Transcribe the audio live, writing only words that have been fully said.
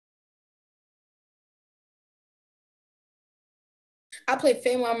I play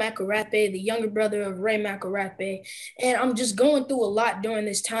Famous Macarape, the younger brother of Ray Macarape, and I'm just going through a lot during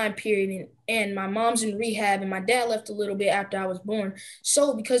this time period. And my mom's in rehab, and my dad left a little bit after I was born.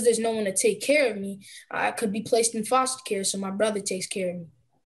 So because there's no one to take care of me, I could be placed in foster care. So my brother takes care of me.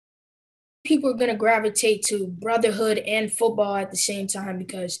 People are going to gravitate to brotherhood and football at the same time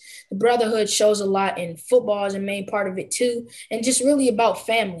because the brotherhood shows a lot, and football is a main part of it too, and just really about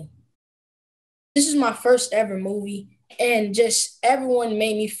family. This is my first ever movie, and just everyone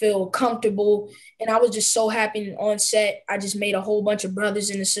made me feel comfortable, and I was just so happy on set. I just made a whole bunch of brothers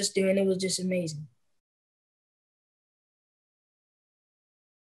and a sister, and it was just amazing.